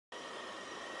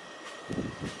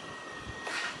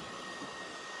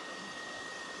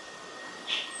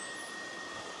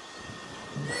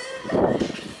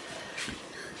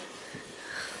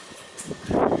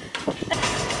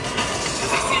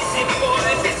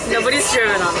Nobody's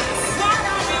driven on this.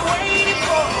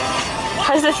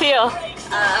 How does it feel?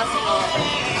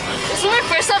 This is my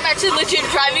first time actually legit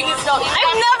driving in snow.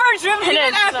 I've never driven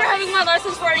it. After having my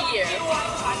license for a year.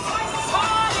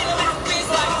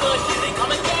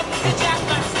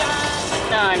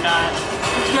 Oh my god.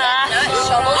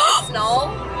 Shovel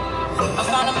snow.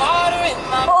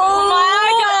 Oh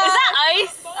my god! Is that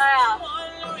ice?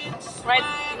 Yeah. Right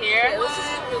here? It was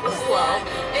just really slow.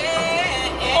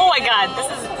 Oh my god, this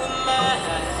is...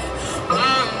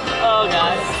 Oh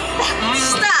god.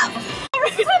 Stop!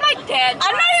 My dad.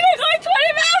 I'm not even going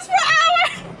 20 miles per hour!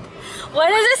 What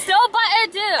does it still button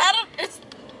do?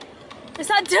 It's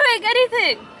not doing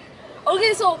anything.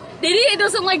 Okay, so Diddy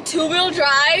doesn't like two-wheel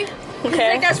drive. Okay. He's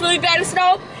like, that's really bad in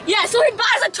snow. Yeah, so he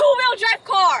buys a two-wheel drive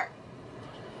car.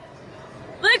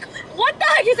 Like, what the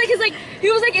heck? He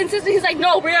was like insisting. He's like,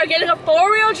 no, we are getting a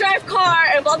four-wheel drive car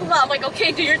and blah blah blah. I'm like,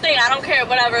 okay, do your thing. I don't care,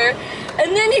 whatever.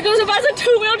 And then he goes and buys a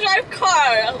two-wheel drive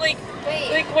car. I'm like,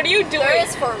 Wait, like, what are you doing? there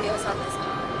is 4 wheels on this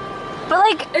car. But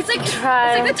like, It's like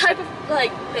the type of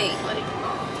like. Wait, what do you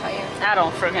tire? I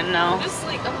don't freaking know. Just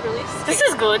like I'm really scared. This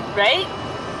is good, right?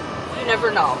 You never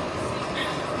know.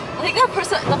 I think the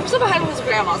person behind him was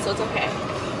grandma, so it's okay.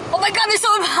 Oh my god, there's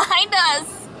someone behind us!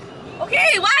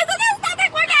 Okay, why isn't this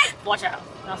stopping working? Watch out.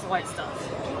 That's the white stuff.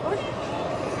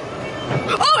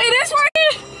 Oh, it is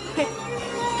working!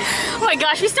 Oh my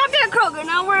gosh, we stopped at Kroger.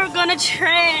 Now we're gonna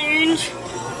change.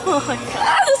 Oh my god.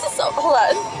 Ah, this is so. Hold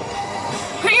on.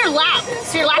 Put your lap.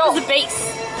 So your lap is the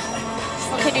base.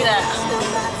 Okay, do that.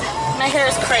 My hair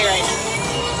is cray right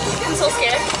now. I'm so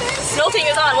scared. Snow thing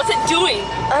is on. What's it doing?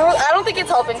 I don't think it's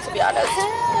helping, to be honest.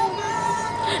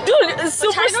 Dude, it's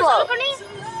super slow.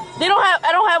 They don't have.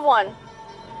 I don't have one.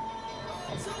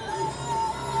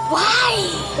 Why?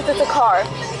 Because it's a car.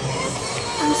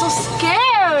 I'm so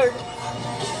scared.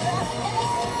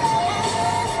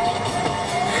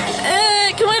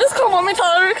 Can we just call Mommy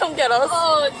Tyler to come get us?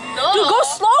 Oh no. Dude, go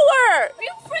slower. Are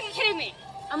you freaking kidding me?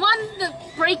 I'm on the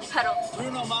brake pedal.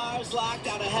 Bruno Mars locked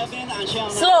out of heaven on channel.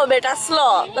 Slow, beta,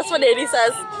 slow. That's what Daddy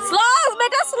says. Slow,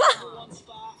 beta, slow.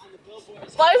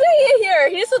 Why is he here?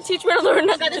 He needs to teach me to learn.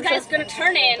 God, this guy's gonna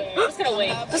turn in. I'm just gonna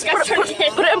wait. This guy's turning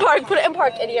in. Put it in park. Put it in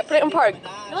park, idiot. Put it in park.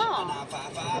 No.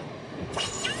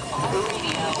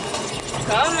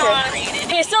 Come on.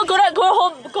 Hey, still go back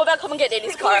home and get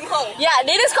Daddy's car. Yeah,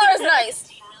 Daddy's car is nice.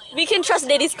 We can trust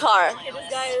Daddy's car.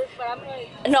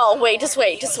 No, wait, just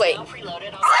wait. Stop,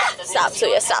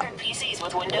 Suya, stop.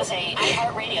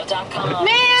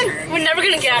 Man, we're never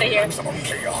gonna get out of here.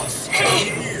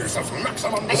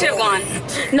 I should have gone.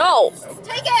 No.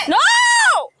 Take it! No!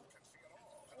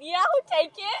 Yeah,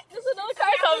 take it. There's another car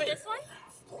coming. This one?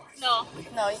 No.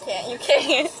 No, you can't. You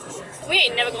can't. We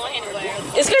ain't never going anywhere.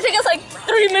 It's gonna take us like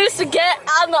 3 minutes to get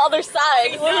on the other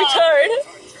side when we turn.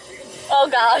 Oh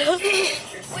god.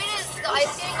 Wait, is the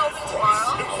ice skating open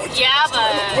tomorrow? Yeah,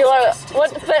 but You wanna,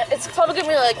 what? But it's probably gonna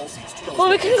be like. Well,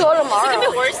 we can go is it tomorrow.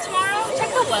 gonna be worse tomorrow?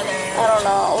 Check the weather. I don't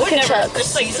know. We can check.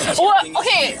 Just like Well,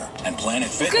 okay. And Planet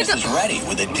Fitness is ready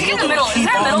with a deal the middle. that'll Is keep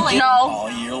there a middle on lane? giving No.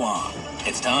 all year long.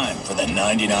 It's time for the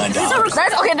 $99.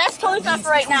 That's okay. That's totally fine for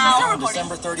right now. On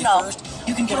December 31st,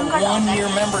 you can get a 1-year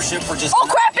membership for just Oh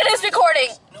crap! It is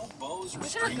recording. no bows or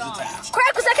strings attached.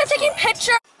 Crap! Because I kept taking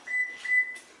pictures.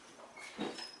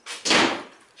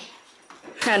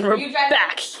 And we're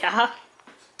back, yeah.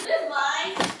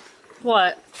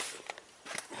 What?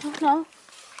 No.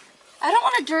 I don't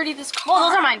want to dirty this car. Well,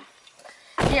 those are mine.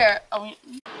 Here.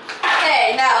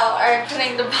 Okay, now I'm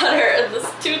putting the butter in this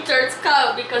 2/3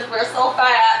 cup because we're so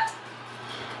fat.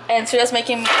 And Suya's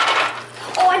making me.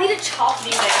 Oh, I need to chop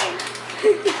these, I think.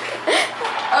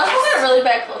 I was holding a really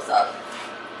bad close up.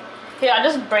 Yeah, I'll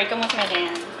just break them with my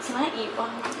hands. Can I eat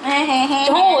one?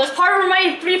 Oh, it's part of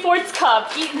my 3/4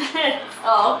 cup. Eat this.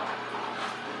 Oh.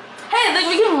 Hey, look,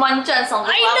 we can munch on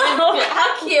something. I know.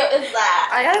 How cute is that?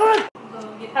 I gotta go.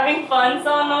 Having fun,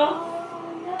 Sono?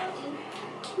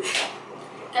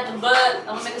 Got the butter. I'm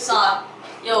gonna make a song.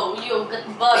 Yo, get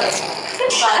the butter.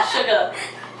 Got sugar.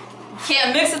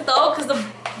 Can't mix it though, cause the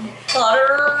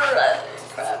butter.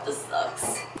 Crap, this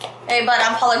sucks. Hey, bud,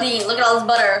 I'm Pauline. Look at all this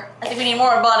butter. I think we need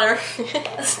more butter.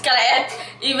 Just gotta add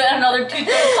even another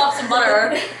 2/3 cups of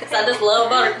butter. Cause I just love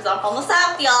butter. Cause I'm from the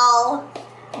South, y'all.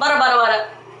 Butter.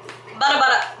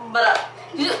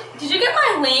 Did you get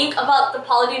my link about the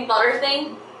Pauline butter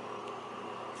thing?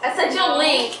 I sent you a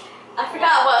link. I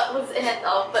forgot what was in it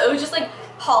though, but it was just like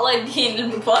Pauline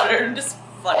butter. Just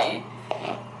funny.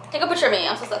 Take a picture of me.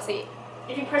 I'm so sexy.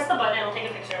 If you press the button, it'll take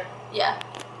a picture. Yeah.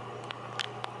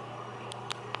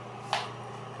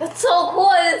 That's so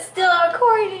cool. It's still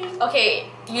recording. Okay,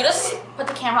 you just put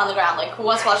the camera on the ground. Like, who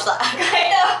wants to watch that? I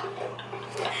know.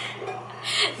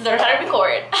 Learn how to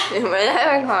record. Is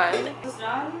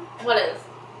done? What is?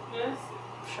 Yes.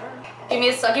 Sure. Give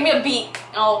me a beat.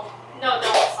 Oh. No,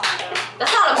 don't. It's not done.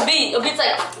 That's not a beat. A beat's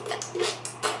like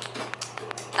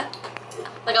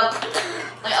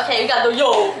okay, we got the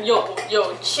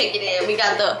yo chicken in. We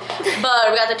got the butter.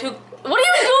 We got the two. What are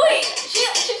you doing? She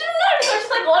just started going. She's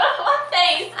like, what up my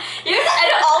face? You just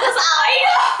edit all this out. I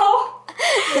know.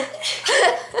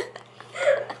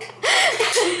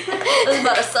 This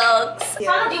butter sucks.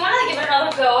 Sana, do you want to give it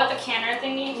another go at the canner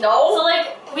thingy? No. So like,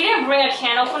 we didn't bring a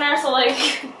can opener, so like,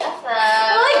 we're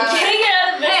like getting it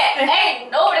out of this. Hey,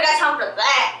 nobody got time for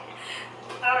that.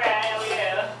 Alright, we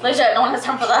do. Legit, no one has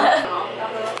time for that.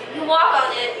 You walk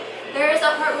on it. There is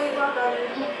a part where you walk on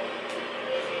it.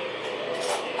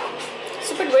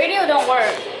 Stupid radio don't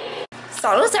work.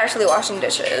 Sana's actually washing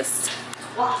dishes.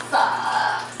 What's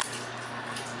up?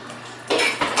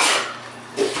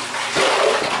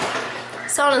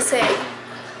 Sana, say.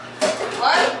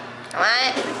 What?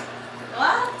 What?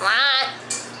 What?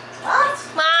 What?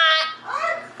 What?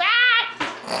 What?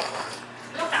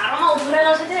 Look, I don't know what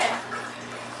else it is.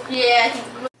 Yeah.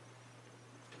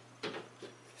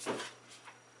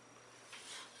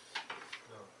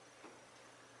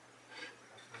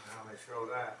 How they show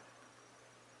that.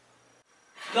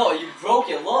 No, you broke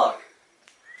it, look!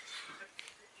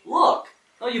 Look!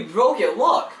 No, you broke it,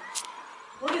 look!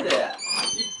 Look at that!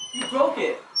 You broke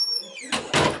it!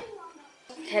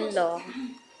 Hello.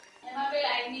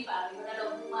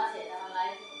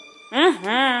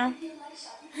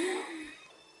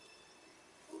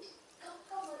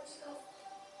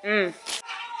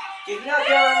 Kita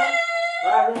kan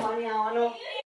baru mana ano